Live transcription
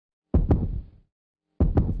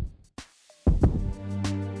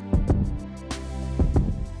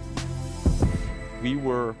we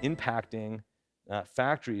were impacting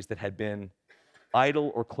factories that had been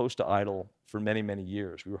idle or close to idle for many, many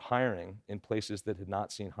years. We were hiring in places that had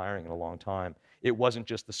not seen hiring in a long time. It wasn't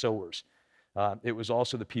just the sewers. It was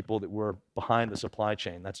also the people that were behind the supply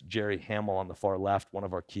chain. That's Jerry Hamill on the far left, one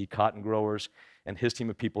of our key cotton growers, and his team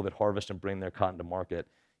of people that harvest and bring their cotton to market.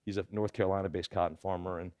 He's a North Carolina-based cotton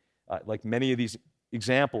farmer, and like many of these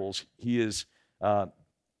examples, he is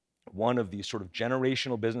one of these sort of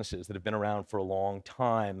generational businesses that have been around for a long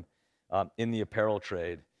time in the apparel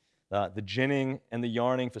trade. The ginning and the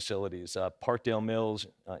yarning facilities, Parkdale Mills,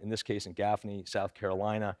 in this case in Gaffney, South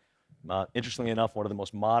Carolina. Interestingly enough, one of the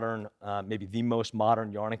most modern, maybe the most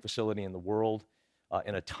modern yarning facility in the world,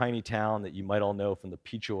 in a tiny town that you might all know from the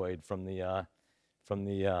Peachoid from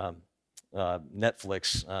the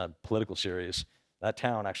Netflix political series. That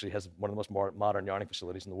town actually has one of the most modern yarning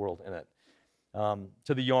facilities in the world in it.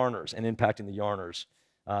 To the yarners and impacting the yarners.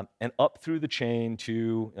 And up through the chain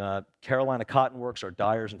to Carolina Cotton Works, our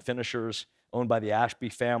dyers and finishers, owned by the Ashby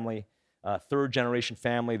family, third generation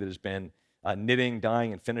family that has been knitting,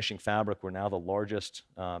 dyeing, and finishing fabric. We're now the largest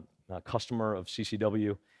customer of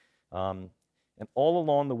CCW. And all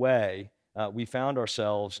along the way, we found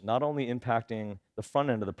ourselves not only impacting the front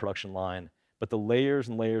end of the production line, but the layers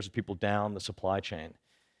and layers of people down the supply chain.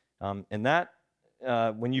 And that,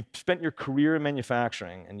 when you've spent your career in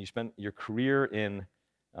manufacturing and you spent your career in,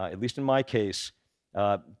 at least in my case,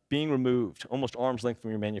 being removed almost arm's length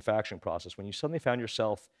from your manufacturing process, when you suddenly found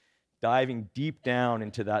yourself diving deep down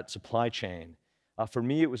into that supply chain, for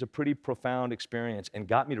me it was a pretty profound experience and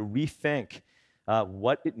got me to rethink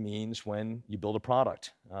what it means when you build a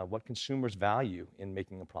product, what consumers value in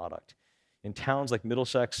making a product. In towns like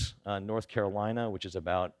Middlesex, North Carolina, which is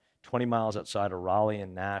about 20 miles outside of Raleigh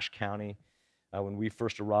in Nash County, when we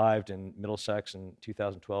first arrived in Middlesex in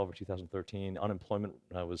 2012 or 2013, unemployment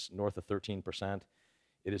was north of 13%.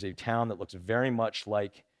 It is a town that looks very much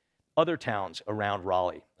like other towns around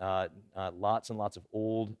Raleigh. Lots and lots of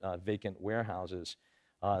old vacant warehouses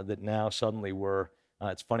that now suddenly were,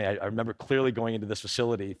 it's funny, I remember clearly going into this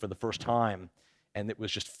facility for the first time, and it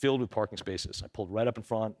was just filled with parking spaces. I pulled right up in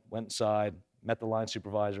front, went inside, met the line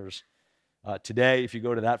supervisors. Today, if you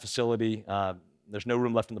go to that facility, there's no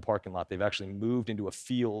room left in the parking lot. They've actually moved into a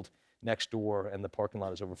field next door, and the parking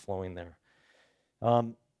lot is overflowing there.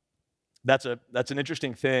 That's an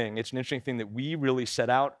interesting thing. It's an interesting thing that we really set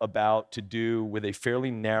out about to do with a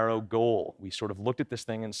fairly narrow goal. We sort of looked at this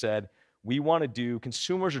thing and said, we want to do,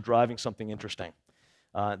 consumers are driving something interesting.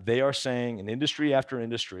 They are saying in industry after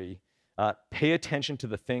industry, pay attention to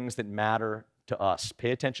the things that matter to us.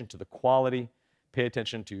 Pay attention to the quality, pay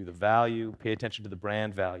attention to the value, pay attention to the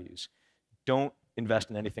brand values. Don't invest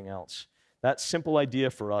in anything else. That simple idea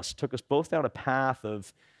for us took us both down a path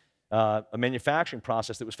of a manufacturing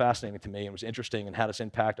process that was fascinating to me and was interesting and had us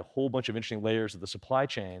impact a whole bunch of interesting layers of the supply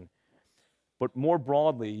chain, but more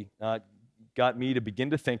broadly got me to begin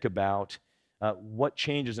to think about what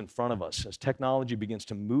changes in front of us as technology begins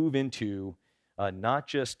to move into not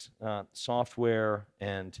just software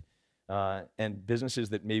and businesses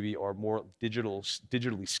that maybe are more digitally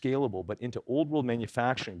scalable, but into old world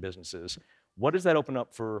manufacturing businesses. What does that open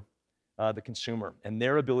up for the consumer and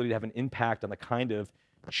their ability to have an impact on the kind of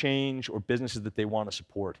change or businesses that they want to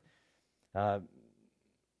support? I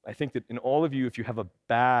think that in all of you, if you have a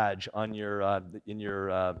badge on your in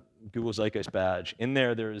your Google Zeitgeist badge, in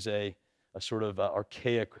there is a sort of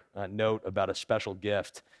archaic note about a special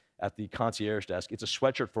gift at the concierge desk. It's a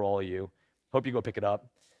sweatshirt for all of you. Hope you go pick it up.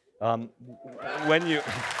 When you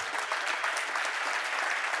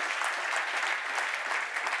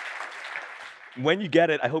when you get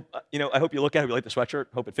it, I hope you look at it, you like the sweatshirt,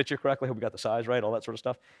 hope it fits you correctly, hope you got the size right, all that sort of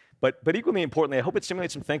stuff. But equally importantly, I hope it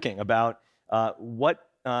stimulates some thinking about what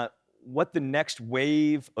the next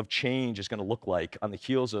wave of change is going to look like on the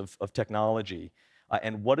heels of technology,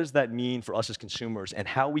 and what does that mean for us as consumers, and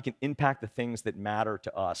how we can impact the things that matter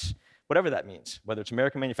to us, whatever that means, whether it's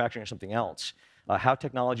American manufacturing or something else. How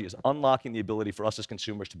technology is unlocking the ability for us as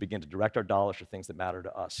consumers to begin to direct our dollars to things that matter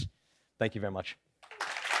to us. Thank you very much.